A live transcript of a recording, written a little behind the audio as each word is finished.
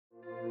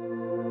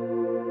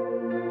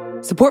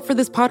Support for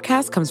this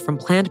podcast comes from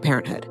Planned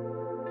Parenthood.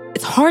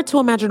 It's hard to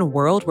imagine a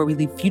world where we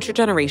leave future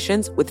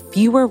generations with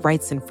fewer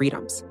rights and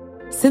freedoms.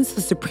 Since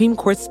the Supreme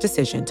Court's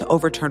decision to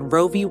overturn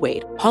Roe v.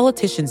 Wade,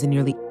 politicians in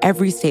nearly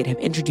every state have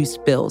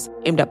introduced bills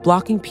aimed at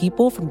blocking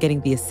people from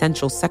getting the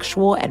essential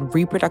sexual and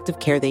reproductive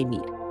care they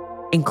need,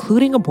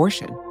 including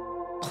abortion.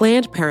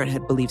 Planned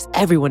Parenthood believes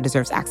everyone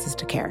deserves access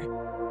to care.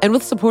 And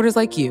with supporters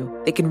like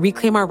you, they can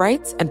reclaim our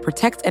rights and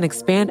protect and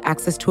expand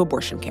access to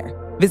abortion care.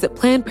 Visit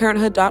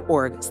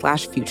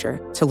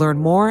PlannedParenthood.org/future to learn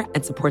more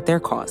and support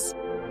their cause.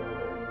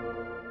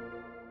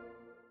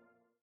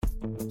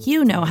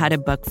 You know how to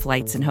book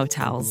flights and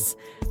hotels.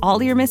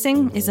 All you're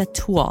missing is a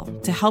tool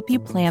to help you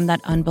plan that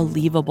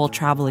unbelievable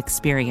travel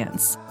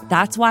experience.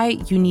 That's why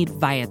you need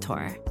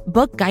Viator.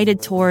 Book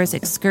guided tours,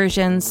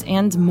 excursions,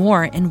 and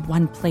more in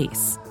one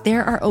place.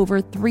 There are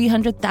over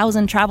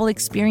 300,000 travel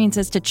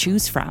experiences to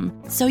choose from,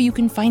 so you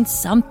can find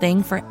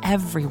something for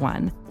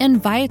everyone.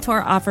 And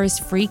Viator offers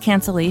free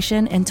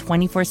cancellation and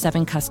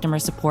 24/7 customer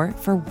support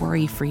for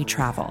worry-free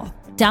travel.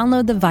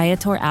 Download the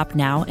Viator app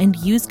now and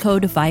use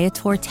code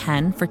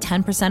Viator10 for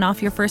 10%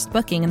 off your first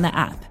booking in the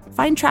app.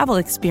 Find travel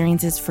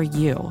experiences for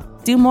you.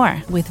 Do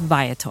more with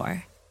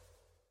Viator.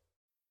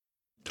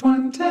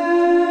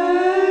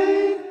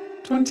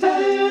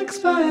 2020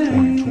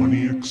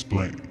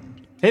 Explained.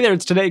 Hey there,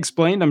 it's Today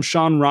Explained. I'm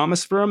Sean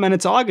Ramaspuram, and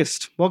it's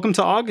August. Welcome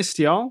to August,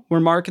 y'all.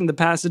 We're marking the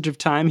passage of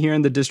time here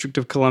in the District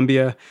of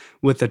Columbia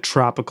with a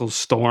tropical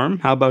storm.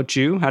 How about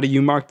you? How do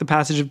you mark the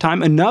passage of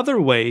time?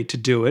 Another way to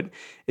do it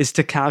is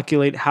to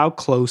calculate how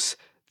close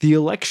the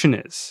election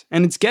is.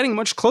 And it's getting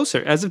much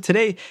closer. As of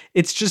today,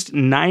 it's just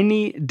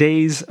 90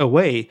 days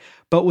away.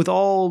 But with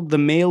all the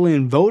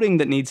mail-in voting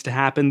that needs to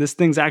happen, this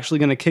thing's actually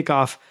going to kick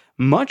off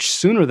much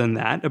sooner than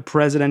that. A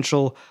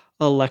presidential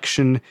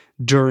election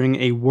during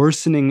a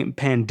worsening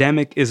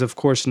pandemic is, of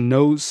course,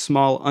 no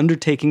small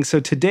undertaking. So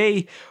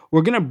today,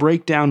 we're going to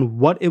break down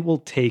what it will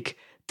take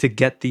to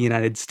get the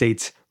United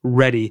States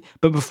ready.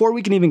 But before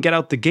we can even get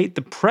out the gate,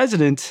 the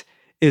president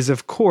is,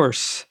 of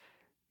course,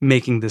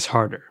 making this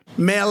harder.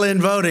 Mail-in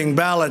voting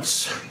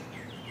ballots.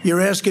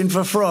 You're asking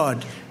for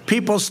fraud.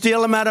 People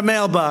steal them out of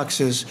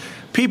mailboxes.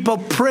 People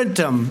print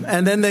them,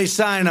 and then they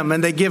sign them,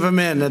 and they give them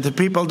in. And the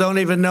people don't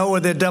even know where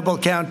they're double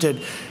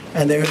counted.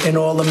 And they're in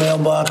all the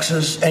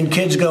mailboxes. And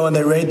kids go and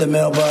they raid the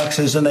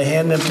mailboxes, and they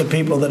hand them to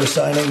people that are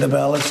signing the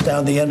ballots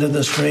down the end of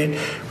the street,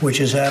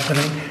 which is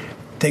happening.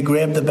 They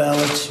grab the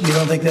ballots. You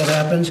don't think that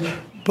happens?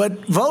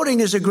 But voting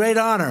is a great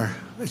honor.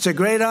 It's a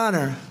great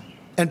honor.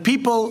 And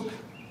people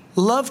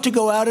love to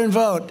go out and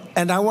vote,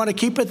 and I want to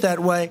keep it that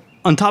way.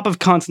 On top of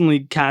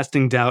constantly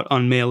casting doubt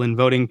on mail-in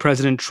voting,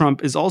 President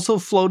Trump is also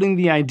floating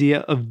the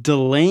idea of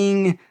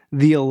delaying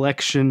the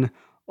election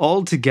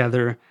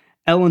altogether.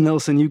 Ellen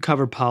Nilsen, you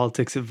cover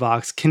politics at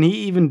Vox. Can he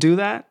even do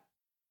that?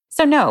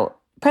 So no,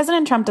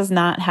 President Trump does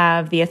not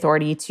have the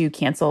authority to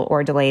cancel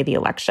or delay the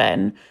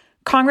election.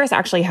 Congress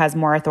actually has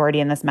more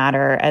authority in this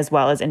matter, as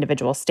well as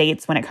individual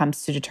states, when it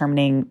comes to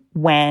determining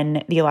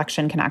when the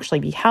election can actually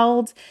be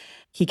held.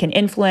 He can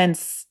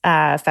influence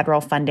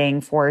federal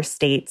funding for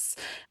states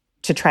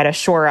to try to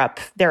shore up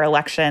their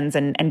elections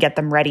and get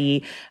them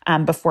ready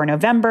before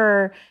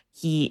November.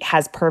 He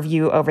has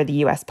purview over the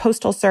U.S.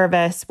 Postal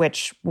Service,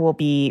 which will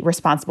be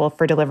responsible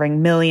for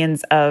delivering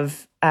millions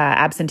of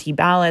absentee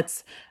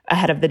ballots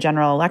ahead of the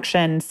general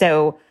election.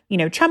 So,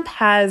 Trump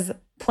has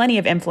plenty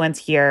of influence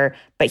here,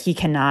 but he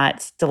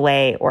cannot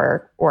delay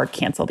or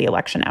cancel the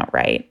election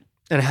outright.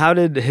 And how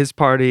did his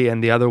party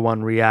and the other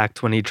one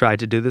react when he tried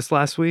to do this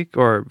last week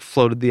or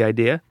floated the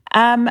idea?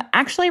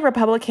 Actually,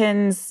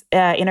 Republicans,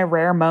 in a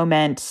rare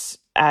moment,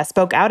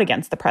 spoke out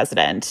against the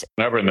president.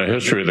 Never in the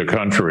history of the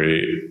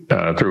country,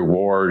 through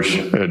wars,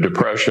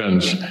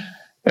 depressions,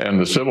 and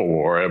the Civil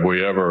War, have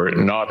we ever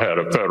not had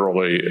a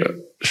federally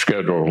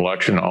scheduled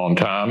election on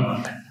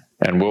time.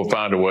 And we'll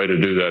find a way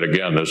to do that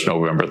again this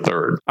November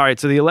 3rd. All right,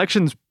 so the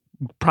election's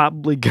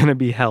probably going to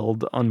be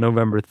held on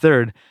November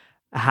 3rd.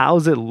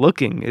 How's it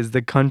looking? Is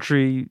the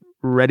country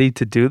ready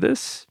to do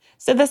this?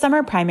 So the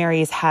summer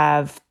primaries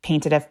have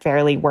painted a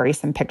fairly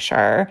worrisome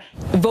picture.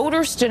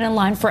 Voters stood in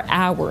line for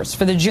hours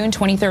for the June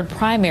 23rd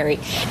primary,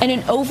 and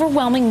an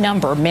overwhelming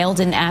number mailed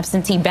in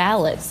absentee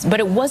ballots. But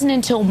it wasn't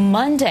until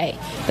Monday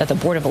that the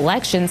Board of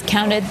Elections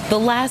counted the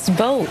last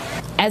vote,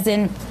 as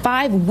in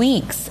 5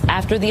 weeks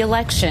after the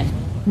election.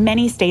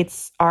 Many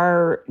states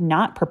are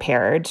not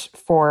prepared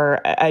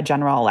for a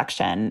general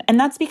election, and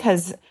that's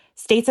because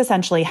states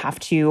essentially have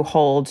to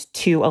hold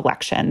two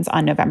elections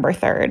on November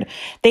 3rd.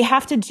 They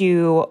have to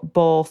do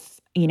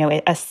both,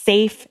 a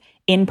safe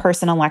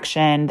in-person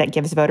election that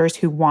gives voters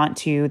who want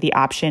to the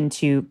option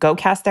to go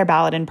cast their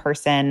ballot in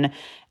person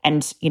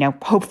and,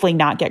 hopefully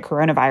not get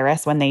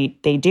coronavirus when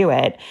they do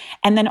it.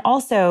 And then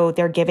also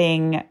they're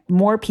giving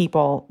more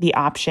people the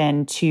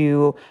option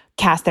to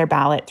cast their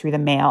ballot through the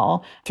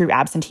mail, through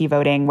absentee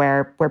voting,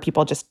 where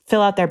people just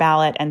fill out their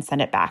ballot and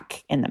send it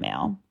back in the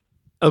mail.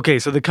 Okay,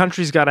 so the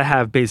country's got to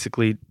have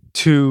basically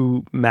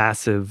two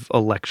massive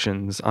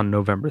elections on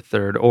November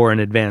 3rd or in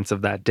advance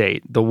of that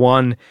date. The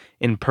one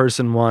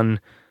in-person one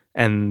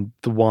and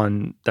the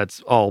one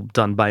that's all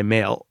done by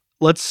mail.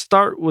 Let's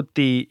start with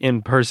the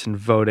in-person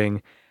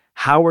voting.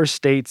 How are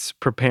states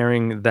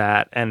preparing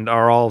that, and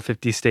are all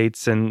 50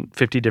 states and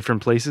 50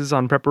 different places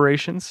on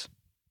preparations?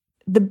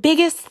 The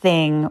biggest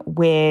thing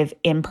with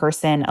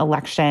in-person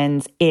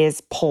elections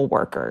is poll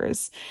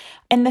workers.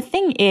 And the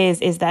thing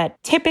is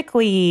that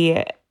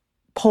typically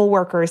poll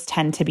workers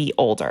tend to be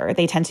older.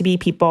 They tend to be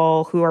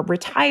people who are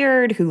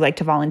retired, who like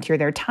to volunteer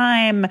their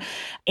time.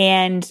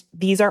 And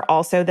these are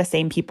also the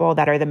same people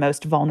that are the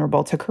most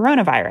vulnerable to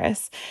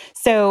coronavirus.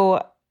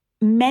 So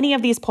many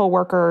of these poll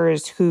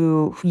workers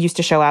who used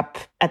to show up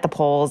at the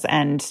polls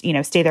and,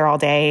 stay there all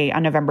day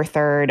on November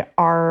 3rd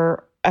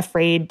are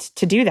afraid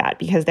to do that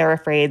because they're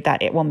afraid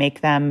that it will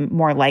make them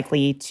more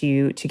likely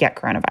to get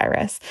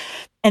coronavirus.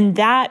 And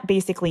that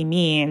basically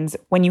means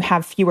when you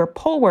have fewer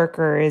poll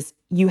workers,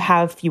 you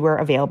have fewer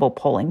available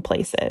polling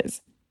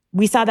places.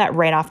 We saw that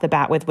right off the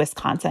bat with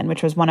Wisconsin,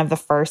 which was one of the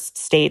first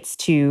states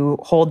to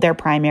hold their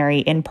primary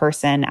in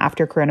person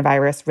after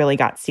coronavirus really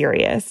got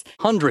serious.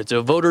 Hundreds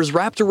of voters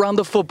wrapped around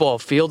the football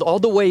field all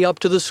the way up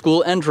to the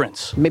school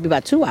entrance. Maybe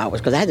about 2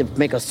 hours, because I had to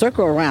make a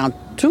circle around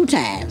 2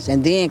 times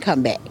and then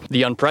come back.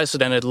 The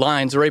unprecedented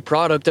lines are a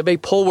product of a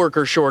poll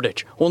worker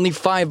shortage. Only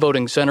 5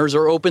 voting centers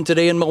are open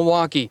today in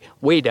Milwaukee,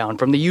 way down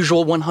from the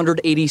usual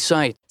 180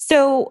 sites.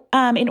 So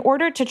in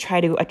order to try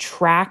to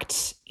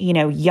attract,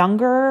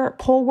 younger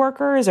poll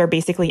workers, or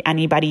basically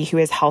anybody who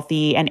is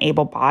healthy and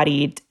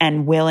able-bodied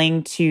and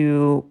willing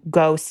to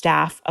go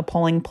staff a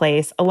polling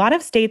place, a lot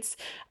of states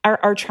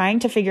are trying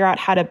to figure out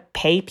how to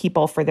pay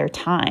people for their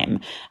time,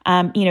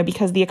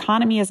 because the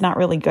economy is not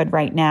really good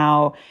right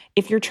now.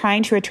 If you're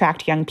trying to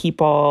attract young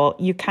people,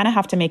 you kind of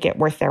have to make it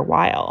worth their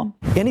while.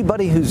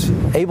 Anybody who's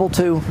able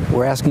to,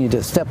 we're asking you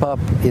to step up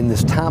in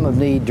this time of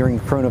need during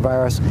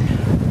coronavirus.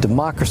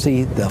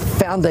 Democracy, the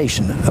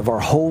foundation of our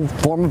whole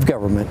form of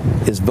government,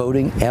 is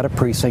voting at a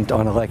precinct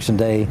on Election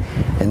Day,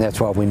 and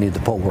that's why we need the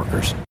poll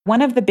workers.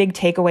 One of the big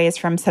takeaways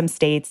from some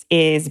states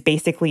is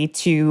basically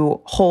to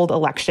hold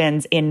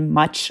elections in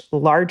much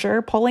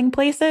larger polling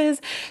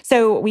places.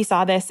 So we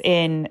saw this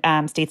in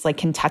states like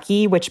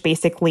Kentucky, which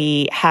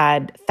basically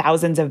had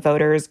thousands of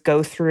voters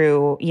go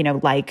through,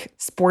 like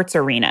sports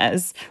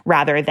arenas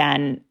rather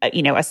than,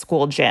 a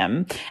school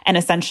gym. And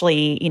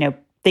essentially,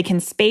 they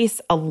can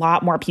space a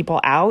lot more people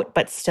out,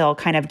 but still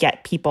kind of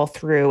get people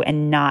through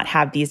and not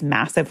have these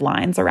massive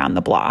lines around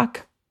the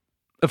block.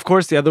 Of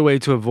course, the other way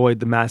to avoid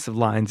the massive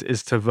lines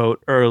is to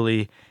vote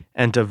early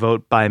and to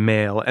vote by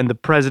mail. And the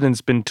president's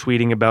been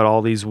tweeting about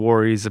all these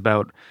worries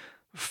about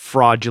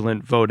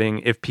fraudulent voting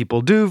if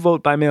people do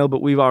vote by mail,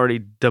 but we've already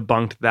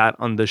debunked that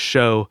on the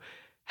show.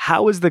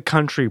 How is the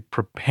country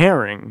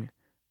preparing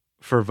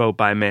for vote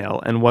by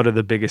mail, and what are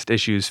the biggest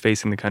issues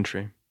facing the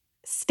country?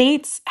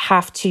 States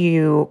have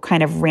to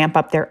kind of ramp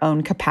up their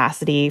own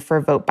capacity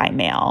for vote by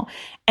mail.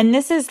 And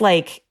this is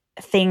like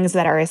things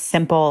that are as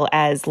simple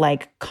as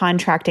like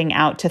contracting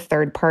out to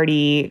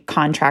third-party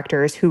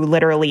contractors who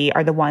literally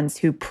are the ones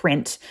who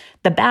print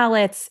the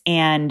ballots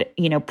and,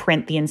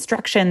 print the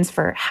instructions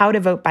for how to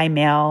vote by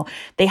mail.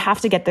 They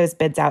have to get those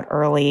bids out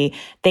early.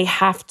 They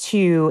have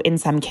to, in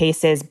some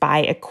cases,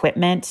 buy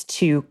equipment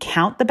to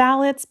count the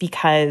ballots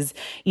because,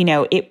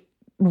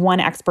 one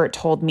expert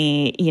told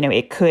me,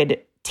 it could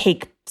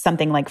take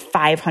something like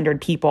 500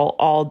 people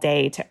all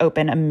day to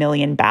open 1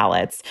 million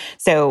ballots.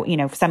 So,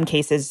 some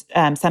cases,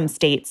 some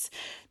states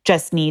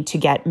just need to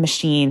get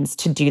machines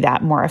to do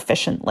that more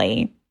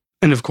efficiently.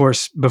 And of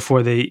course,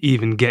 before they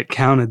even get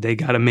counted, they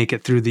got to make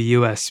it through the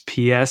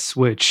USPS,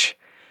 which,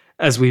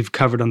 as we've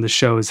covered on the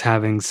show, is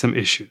having some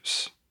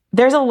issues.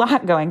 There's a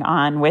lot going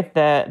on with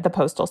the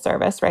Postal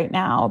Service right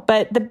now.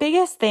 But the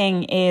biggest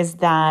thing is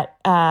that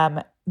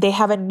they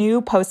have a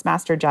new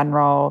Postmaster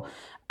General,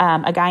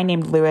 a guy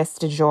named Louis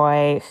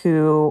DeJoy,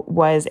 who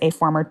was a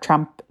former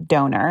Trump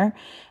donor.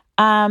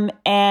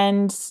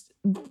 And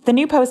the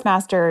new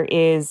postmaster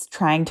is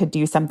trying to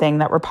do something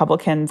that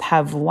Republicans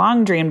have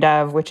long dreamed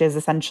of, which is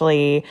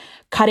essentially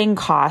cutting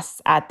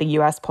costs at the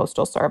U.S.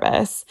 Postal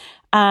Service.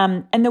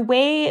 And the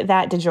way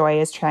that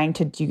DeJoy is trying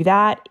to do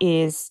that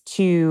is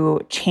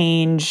to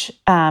change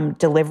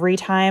delivery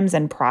times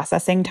and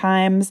processing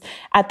times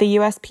at the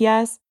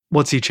USPS.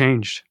 What's he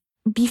changed?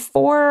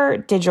 Before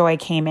DeJoy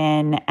came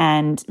in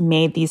and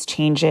made these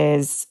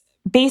changes,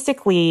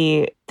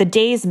 basically the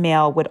day's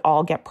mail would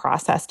all get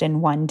processed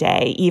in one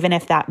day, even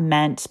if that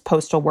meant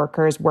postal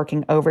workers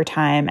working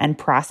overtime and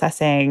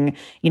processing,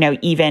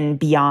 even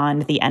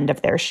beyond the end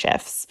of their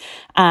shifts.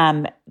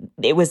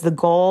 It was the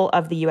goal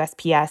of the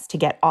USPS to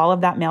get all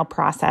of that mail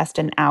processed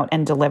and out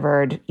and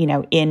delivered,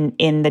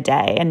 in the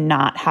day and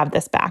not have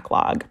this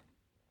backlog.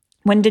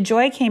 When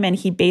DeJoy came in,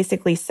 he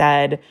basically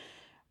said,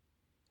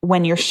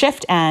 when your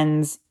shift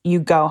ends, you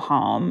go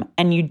home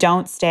and you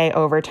don't stay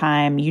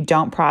overtime. You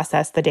don't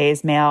process the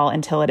day's mail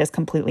until it is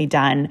completely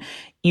done.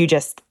 You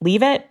just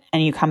leave it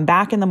and you come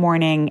back in the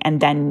morning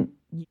and then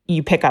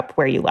you pick up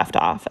where you left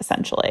off,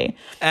 essentially.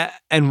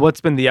 And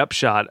what's been the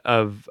upshot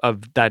of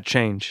that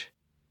change?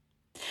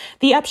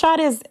 The upshot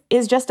is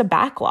just a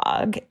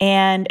backlog,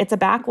 and it's a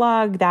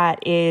backlog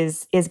that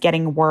is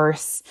getting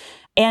worse.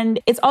 And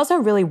it's also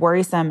really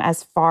worrisome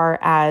as far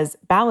as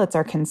ballots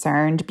are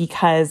concerned,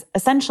 because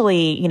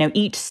essentially,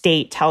 each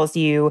state tells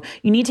you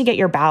need to get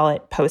your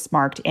ballot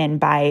postmarked in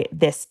by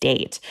this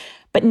date.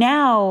 But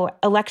now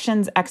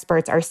elections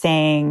experts are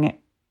saying,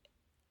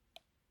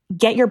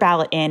 get your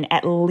ballot in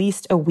at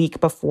least a week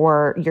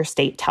before your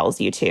state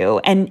tells you to,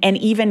 and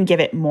even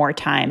give it more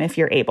time if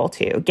you're able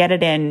to. Get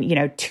it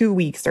in, 2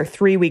 weeks or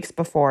 3 weeks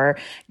before.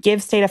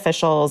 Give state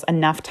officials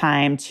enough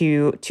time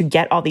to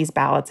get all these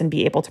ballots and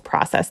be able to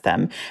process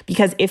them.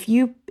 Because if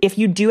you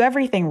do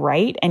everything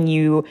right and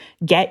you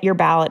get your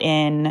ballot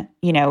in,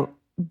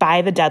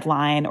 by the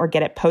deadline or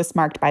get it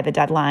postmarked by the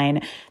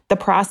deadline, the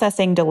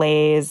processing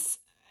delays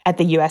at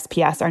the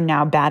USPS are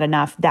now bad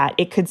enough that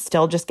it could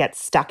still just get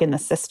stuck in the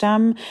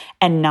system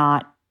and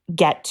not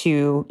get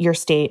to your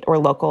state or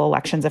local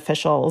elections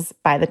officials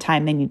by the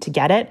time they need to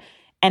get it.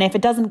 And if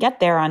it doesn't get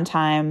there on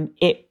time,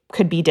 it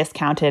could be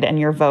discounted and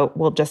your vote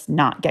will just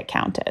not get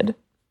counted.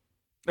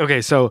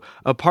 Okay, so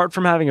apart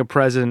from having a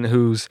president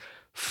who's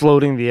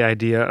floating the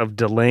idea of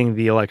delaying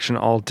the election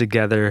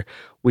altogether,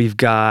 we've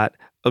got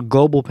a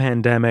global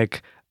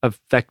pandemic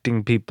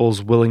affecting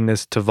people's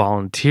willingness to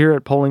volunteer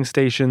at polling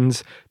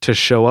stations, to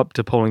show up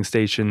to polling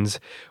stations.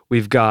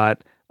 We've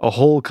got a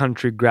whole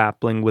country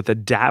grappling with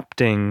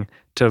adapting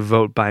to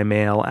vote by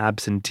mail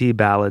absentee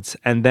ballots.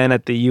 And then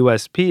at the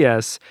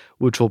USPS,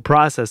 which will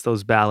process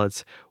those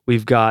ballots,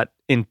 we've got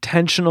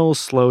intentional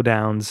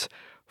slowdowns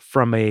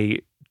from a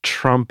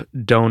Trump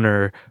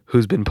donor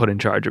who's been put in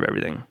charge of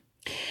everything.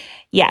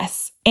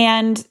 Yes.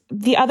 And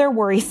the other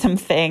worrisome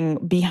thing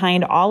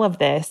behind all of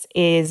this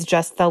is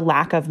just the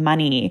lack of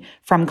money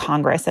from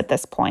Congress at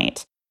this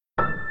point.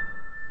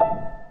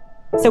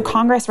 So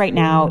Congress right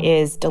now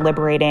is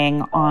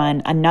deliberating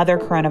on another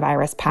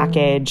coronavirus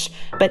package,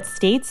 but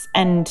states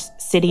and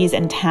cities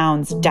and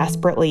towns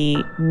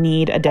desperately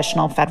need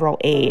additional federal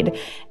aid,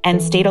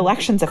 and state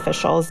elections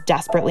officials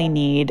desperately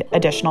need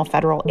additional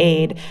federal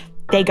aid.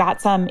 They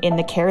got some in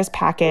the CARES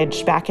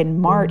package back in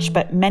March,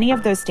 but many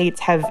of those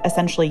states have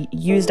essentially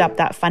used up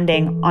that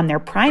funding on their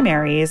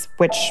primaries,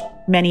 which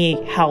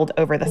many held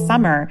over the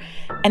summer,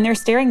 and they're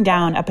staring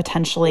down a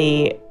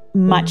potentially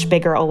much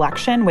bigger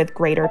election with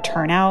greater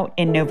turnout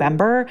in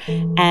November,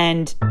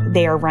 and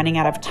they are running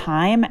out of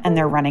time and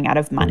they're running out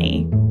of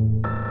money.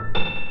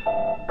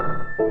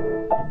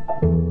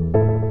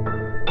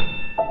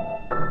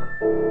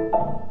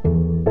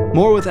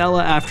 More with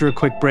Ella after a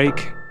quick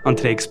break on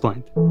Today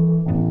Explained.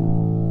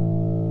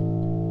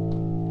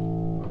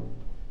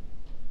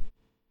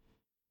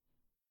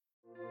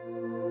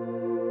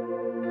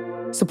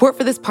 Support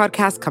for this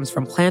podcast comes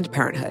from Planned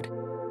Parenthood.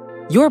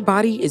 Your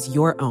body is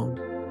your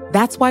own.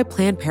 That's why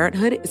Planned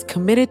Parenthood is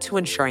committed to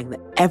ensuring that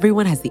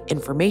everyone has the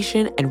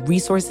information and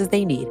resources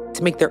they need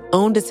to make their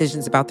own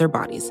decisions about their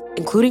bodies,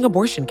 including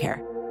abortion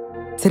care.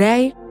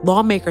 Today,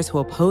 lawmakers who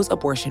oppose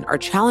abortion are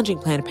challenging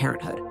Planned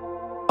Parenthood.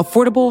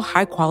 Affordable,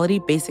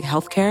 high-quality basic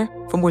health care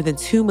for more than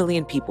 2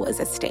 million people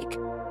is at stake.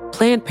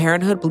 Planned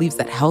Parenthood believes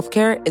that health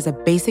care is a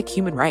basic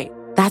human right.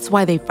 That's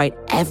why they fight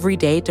every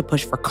day to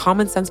push for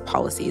common-sense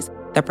policies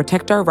that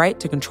protect our right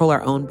to control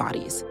our own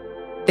bodies.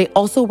 They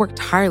also work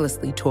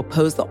tirelessly to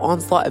oppose the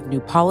onslaught of new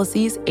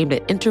policies aimed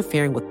at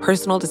interfering with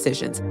personal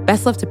decisions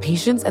best left to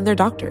patients and their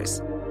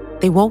doctors.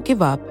 They won't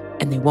give up,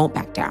 and they won't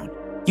back down.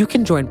 You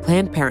can join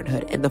Planned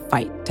Parenthood in the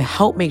fight to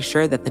help make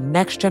sure that the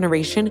next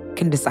generation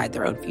can decide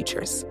their own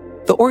futures.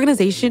 The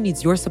organization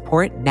needs your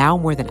support now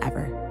more than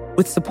ever.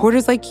 With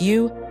supporters like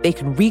you, they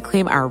can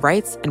reclaim our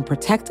rights and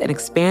protect and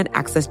expand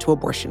access to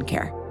abortion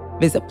care.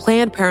 Visit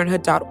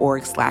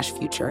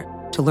PlannedParenthood.org/future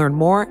to learn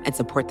more and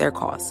support their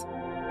cause.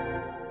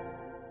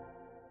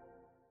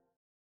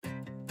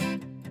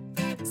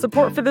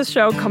 Support for this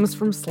show comes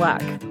from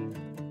Slack.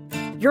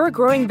 You're a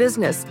growing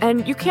business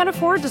and you can't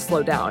afford to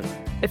slow down.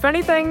 If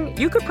anything,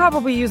 you could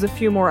probably use a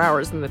few more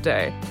hours in the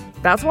day.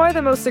 That's why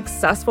the most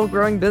successful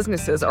growing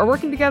businesses are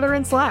working together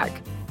in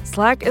Slack.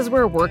 Slack is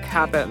where work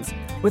happens,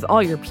 with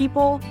all your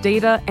people,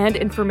 data, and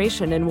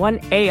information in one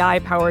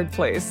AI-powered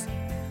place.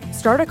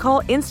 Start a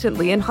call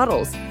instantly in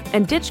huddles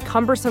and ditch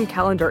cumbersome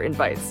calendar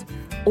invites.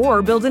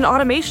 Or build an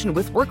automation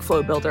with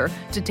Workflow Builder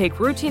to take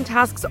routine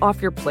tasks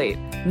off your plate.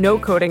 No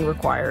coding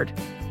required.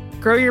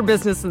 Grow your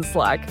business in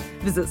Slack.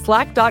 Visit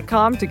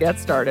slack.com to get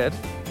started.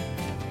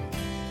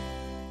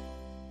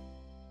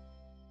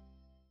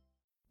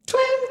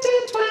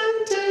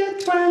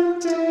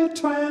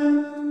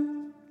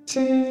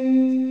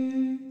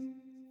 2020.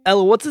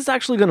 Ella, what's this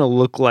actually going to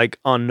look like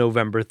on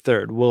November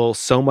 3rd? Will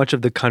so much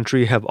of the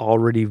country have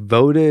already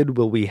voted?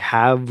 Will we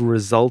have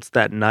results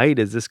that night?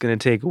 Is this going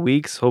to take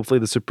weeks? Hopefully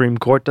the Supreme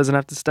Court doesn't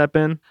have to step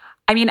in.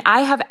 I mean, I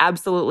have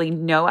absolutely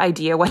no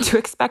idea what to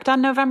expect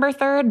on November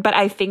 3rd, but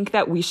I think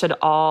that we should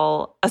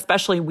all,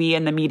 especially we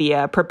in the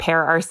media,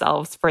 prepare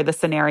ourselves for the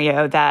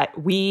scenario that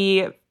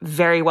we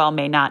very well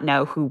may not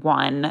know who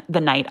won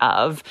the night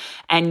of.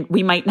 And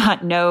we might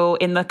not know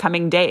in the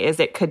coming days.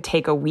 It could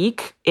take a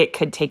week. It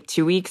could take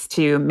 2 weeks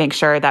to make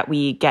sure that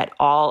we get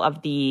all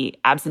of the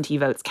absentee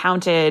votes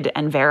counted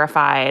and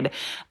verified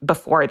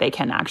before they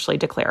can actually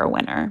declare a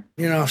winner.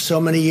 You know,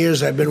 so many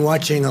years I've been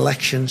watching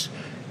elections,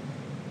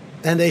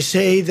 and they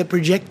say the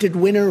projected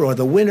winner or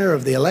the winner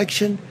of the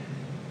election.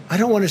 I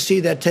don't want to see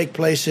that take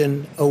place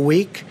in a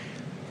week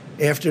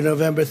after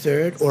November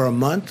 3rd or a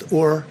month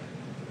or,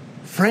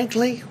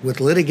 frankly,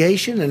 with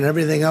litigation and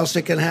everything else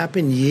that can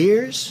happen,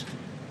 years,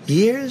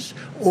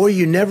 or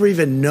you never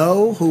even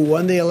know who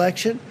won the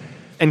election.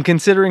 And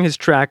considering his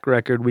track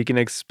record, we can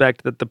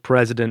expect that the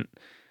president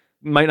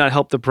might not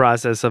help the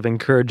process of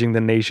encouraging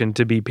the nation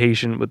to be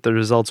patient with the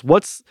results.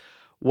 What's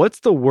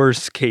the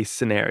worst case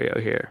scenario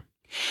here?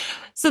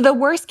 So the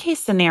worst case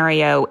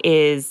scenario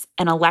is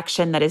an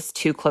election that is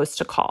too close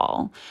to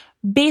call.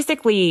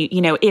 Basically,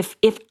 you know, if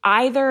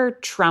either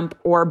Trump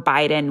or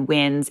Biden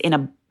wins in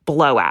a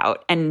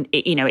blowout and,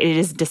 it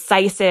is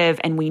decisive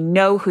and we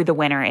know who the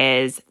winner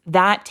is,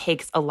 that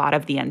takes a lot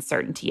of the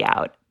uncertainty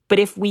out. But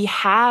if we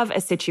have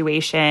a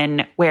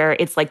situation where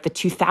it's like the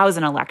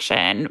 2000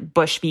 election,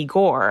 Bush v.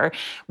 Gore,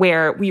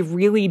 where we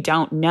really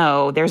don't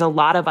know, there's a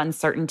lot of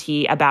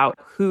uncertainty about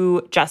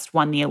who just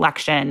won the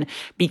election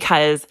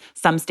because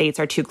some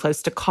states are too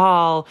close to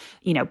call,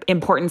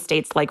 important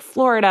states like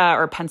Florida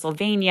or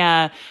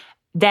Pennsylvania,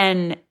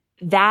 then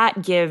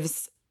that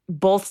gives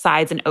both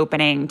sides an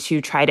opening to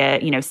try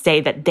to,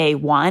 say that they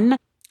won.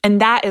 And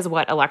that is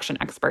what election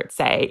experts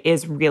say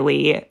is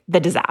really the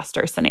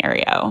disaster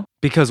scenario.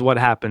 Because what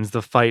happens?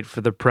 The fight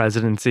for the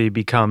presidency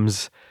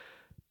becomes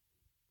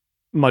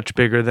much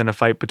bigger than a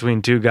fight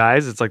between two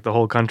guys. It's like the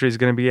whole country is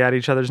going to be at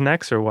each other's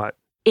necks, or what?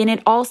 And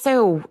it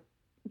also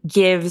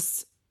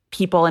gives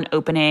people an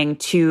opening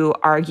to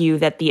argue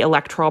that the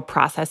electoral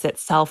process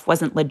itself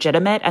wasn't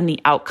legitimate and the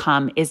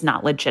outcome is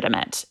not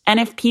legitimate. And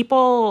if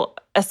people,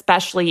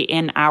 especially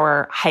in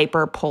our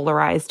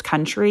hyper-polarized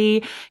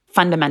country,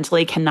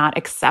 fundamentally cannot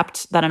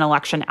accept that an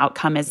election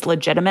outcome is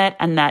legitimate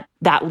and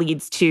that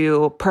leads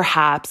to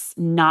perhaps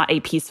not a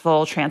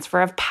peaceful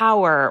transfer of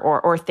power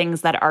or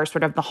things that are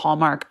sort of the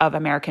hallmark of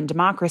American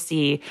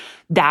democracy,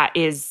 that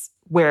is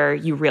where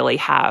you really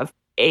have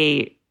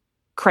a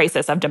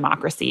crisis of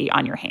democracy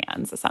on your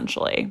hands,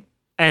 essentially.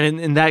 And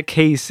in that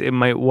case, it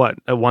might,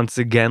 once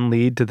again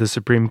lead to the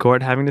Supreme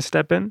Court having to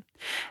step in?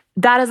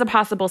 That is a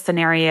possible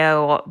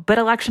scenario, but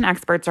election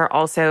experts are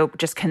also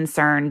just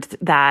concerned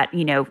that,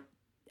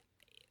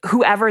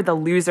 whoever the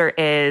loser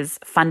is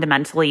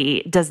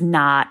fundamentally does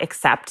not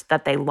accept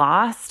that they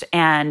lost,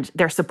 and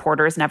their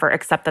supporters never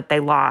accept that they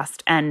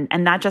lost. And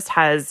that just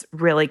has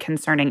really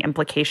concerning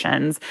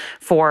implications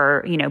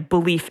for,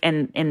 belief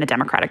in the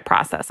democratic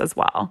process as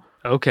well.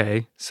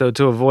 Okay, so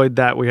to avoid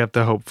that, we have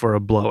to hope for a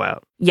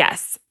blowout.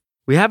 Yes.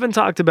 We haven't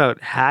talked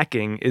about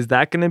hacking. Is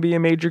that going to be a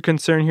major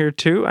concern here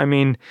too? I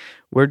mean,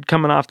 we're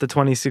coming off the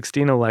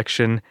 2016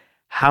 election.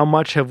 How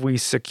much have we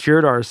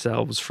secured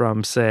ourselves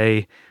from,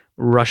 say,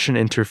 Russian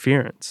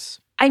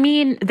interference? I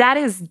mean, that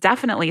is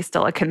definitely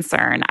still a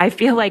concern. I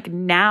feel like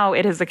now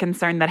it is a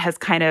concern that has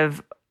kind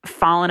of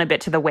fallen a bit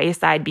to the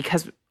wayside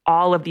because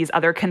all of these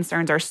other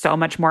concerns are so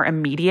much more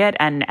immediate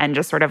and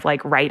just sort of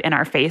like right in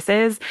our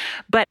faces.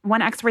 But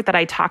one expert that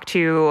I talked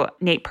to,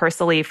 Nate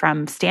Persily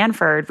from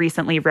Stanford,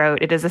 recently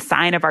wrote, "It is a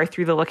sign of our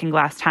through the looking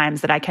glass times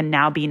that I can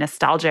now be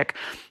nostalgic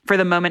for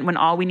the moment when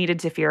all we needed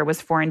to fear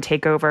was foreign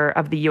takeover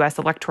of the U.S.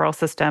 electoral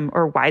system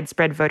or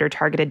widespread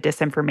voter-targeted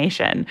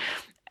disinformation."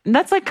 And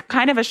that's like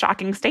kind of a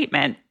shocking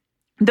statement.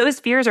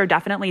 Those fears are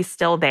definitely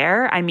still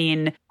there. I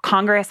mean,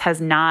 Congress has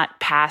not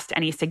passed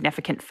any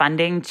significant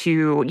funding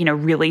to,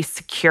 really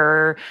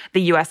secure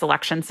the U.S.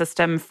 election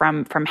system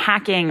from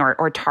hacking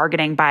or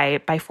targeting by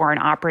foreign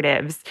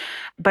operatives.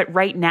 But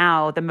right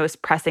now, the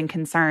most pressing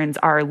concerns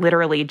are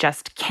literally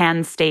just,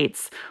 can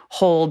states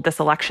hold this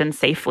election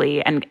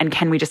safely, and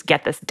can we just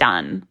get this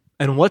done?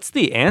 And what's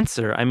the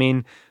answer? I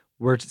mean,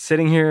 we're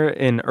sitting here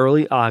in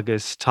early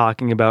August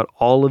talking about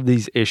all of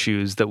these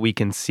issues that we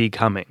can see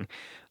coming.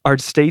 Are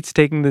states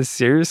taking this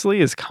seriously?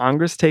 Is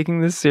Congress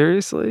taking this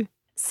seriously?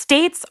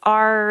 States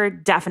are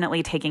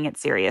definitely taking it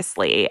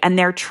seriously, and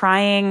they're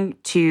trying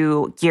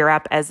to gear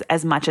up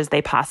as much as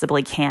they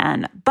possibly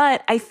can.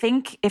 But I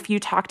think if you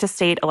talk to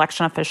state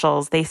election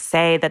officials, they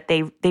say that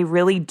they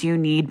really do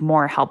need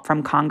more help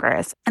from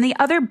Congress. And the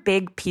other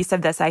big piece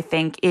of this, I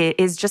think,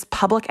 is just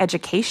public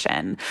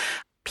education.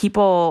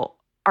 People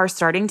are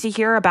starting to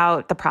hear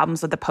about the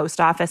problems with the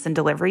post office and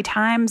delivery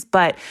times,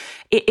 but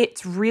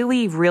it's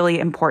really, really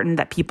important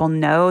that people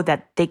know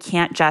that they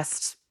can't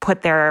just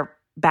put their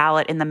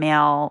ballot in the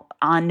mail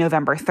on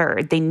November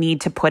 3rd. They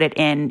need to put it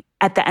in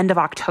at the end of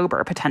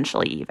October,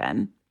 potentially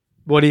even.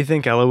 What do you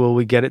think, Ella? Will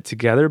we get it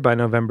together by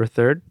November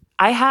 3rd?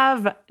 I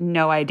have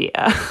no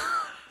idea.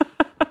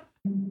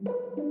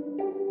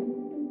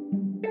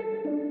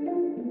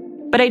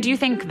 But I do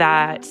think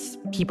that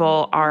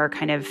people are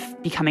kind of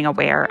becoming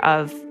aware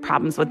of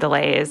problems with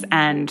delays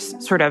and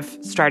sort of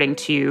starting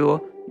to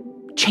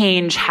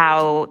change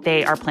how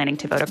they are planning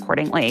to vote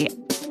accordingly.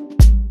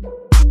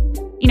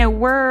 You know,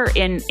 we're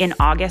in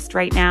August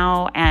right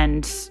now,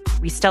 and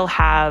we still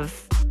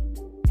have,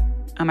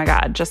 oh my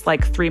God, just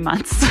like 3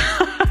 months.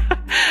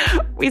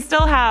 We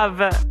still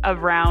have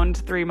around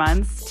 3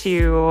 months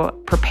to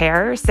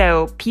prepare.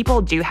 So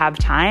people do have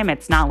time.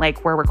 It's not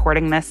like we're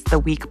recording this the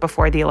week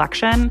before the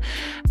election.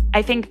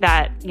 I think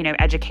that, you know,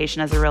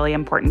 education is a really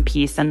important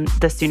piece. And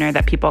the sooner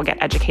that people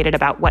get educated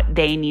about what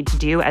they need to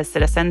do as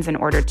citizens in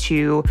order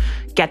to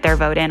get their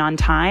vote in on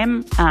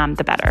time,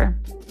 the better.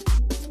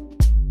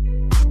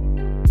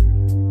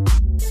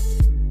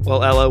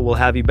 Well, Ella, we'll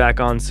have you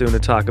back on soon to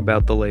talk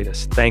about the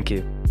latest. Thank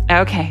you.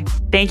 Okay.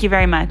 Thank you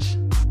very much.